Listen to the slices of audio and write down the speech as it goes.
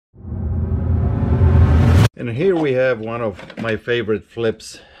And here we have one of my favorite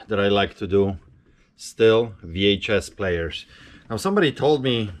flips that I like to do still, VHS players. Now somebody told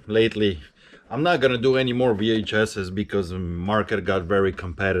me lately I'm not gonna do any more VHSs because the market got very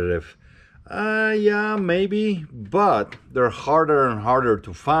competitive. Yeah, maybe, but they're harder and harder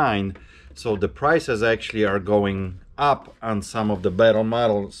to find, so the prices actually are going up on some of the better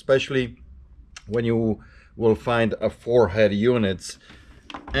models, especially when you will find a 4-head units,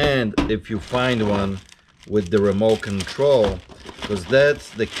 and if you find one with the remote control, because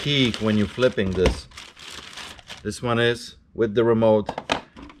that's the key when you're flipping this. This one is with the remote.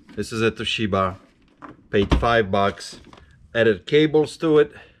 This is a Toshiba, paid $5, added cables to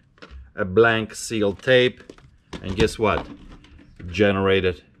it, a blank seal tape, and guess what?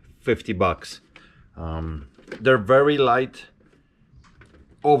 Generated $50. They're very light,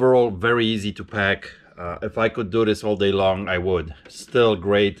 overall very easy to pack. If I could do this all day long, I would. Still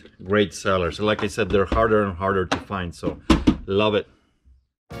great sellers. Like I said, they're harder and harder to find, so love it.